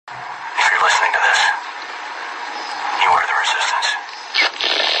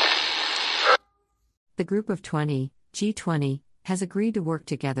The Group of 20, G20, has agreed to work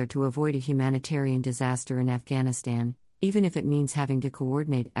together to avoid a humanitarian disaster in Afghanistan, even if it means having to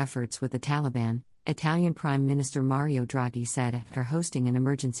coordinate efforts with the Taliban, Italian Prime Minister Mario Draghi said after hosting an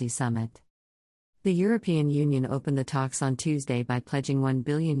emergency summit. The European Union opened the talks on Tuesday by pledging €1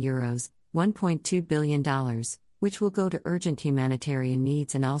 billion, $1.2 billion, which will go to urgent humanitarian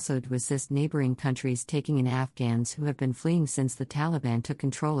needs and also to assist neighboring countries taking in Afghans who have been fleeing since the Taliban took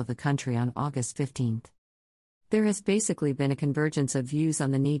control of the country on August 15. There has basically been a convergence of views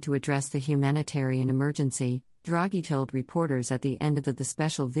on the need to address the humanitarian emergency, Draghi told reporters at the end of the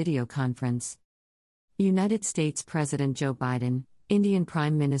special video conference. United States President Joe Biden, Indian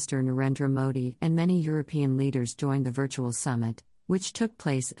Prime Minister Narendra Modi, and many European leaders joined the virtual summit, which took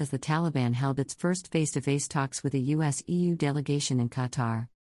place as the Taliban held its first face-to-face talks with a US-EU delegation in Qatar.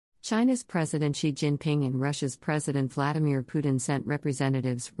 China's President Xi Jinping and Russia's President Vladimir Putin sent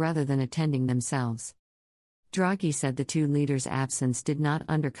representatives rather than attending themselves. Draghi said the two leaders' absence did not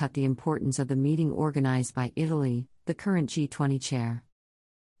undercut the importance of the meeting organized by Italy, the current G20 chair.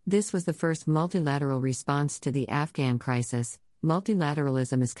 This was the first multilateral response to the Afghan crisis.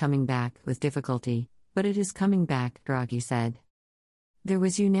 Multilateralism is coming back with difficulty, but it is coming back, Draghi said. There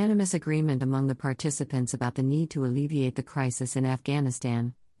was unanimous agreement among the participants about the need to alleviate the crisis in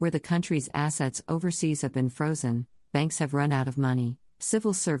Afghanistan, where the country's assets overseas have been frozen, banks have run out of money,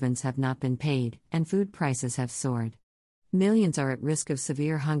 civil servants have not been paid, and food prices have soared. Millions are at risk of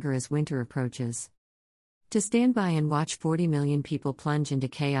severe hunger as winter approaches. To stand by and watch 40 million people plunge into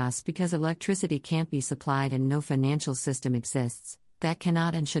chaos because electricity can't be supplied and no financial system exists, that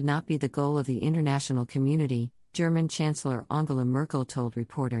cannot and should not be the goal of the international community, German Chancellor Angela Merkel told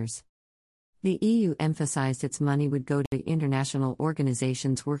reporters. The EU emphasized its money would go to international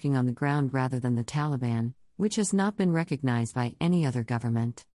organizations working on the ground rather than the Taliban, which has not been recognized by any other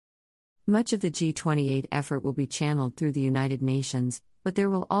government. Much of the G28 effort will be channeled through the United Nations, but there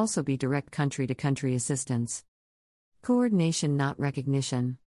will also be direct country-to-country assistance. Coordination, not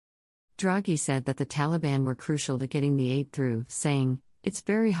recognition. Draghi said that the Taliban were crucial to getting the aid through, saying, "It's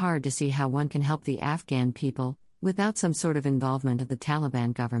very hard to see how one can help the Afghan people without some sort of involvement of the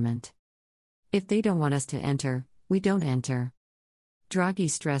Taliban government. If they don't want us to enter, we don't enter." Draghi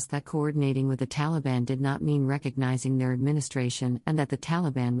stressed that coordinating with the Taliban did not mean recognizing their administration and that the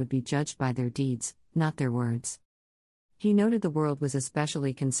Taliban would be judged by their deeds, not their words. He noted the world was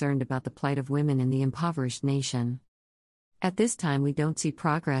especially concerned about the plight of women in the impoverished nation. "At this time we don't see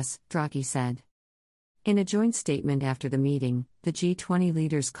progress," Draghi said. In a joint statement after the meeting, the G20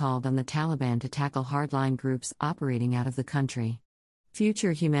 leaders called on the Taliban to tackle hardline groups operating out of the country.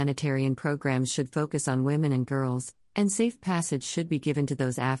 Future humanitarian programs should focus on women and girls, and safe passage should be given to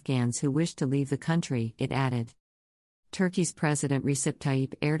those Afghans who wish to leave the country, it added. Turkey's President Recep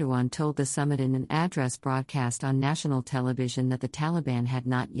Tayyip Erdogan told the summit in an address broadcast on national television that the Taliban had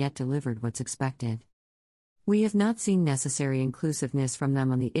not yet delivered what's expected. "We have not seen necessary inclusiveness from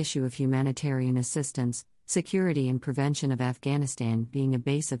them on the issue of humanitarian assistance, security and prevention of Afghanistan being a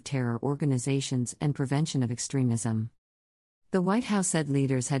base of terror organizations and prevention of extremism." The White House said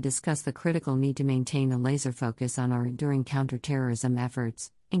leaders had discussed the critical need to maintain a laser focus on our enduring counterterrorism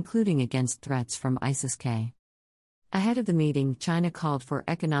efforts, including against threats from ISIS-K. Ahead of the meeting, China called for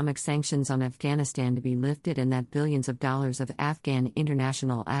economic sanctions on Afghanistan to be lifted and that billions of dollars of Afghan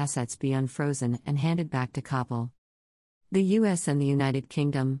international assets be unfrozen and handed back to Kabul. The US and the United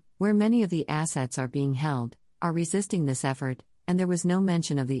Kingdom, where many of the assets are being held, are resisting this effort, and there was no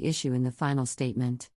mention of the issue in the final statement.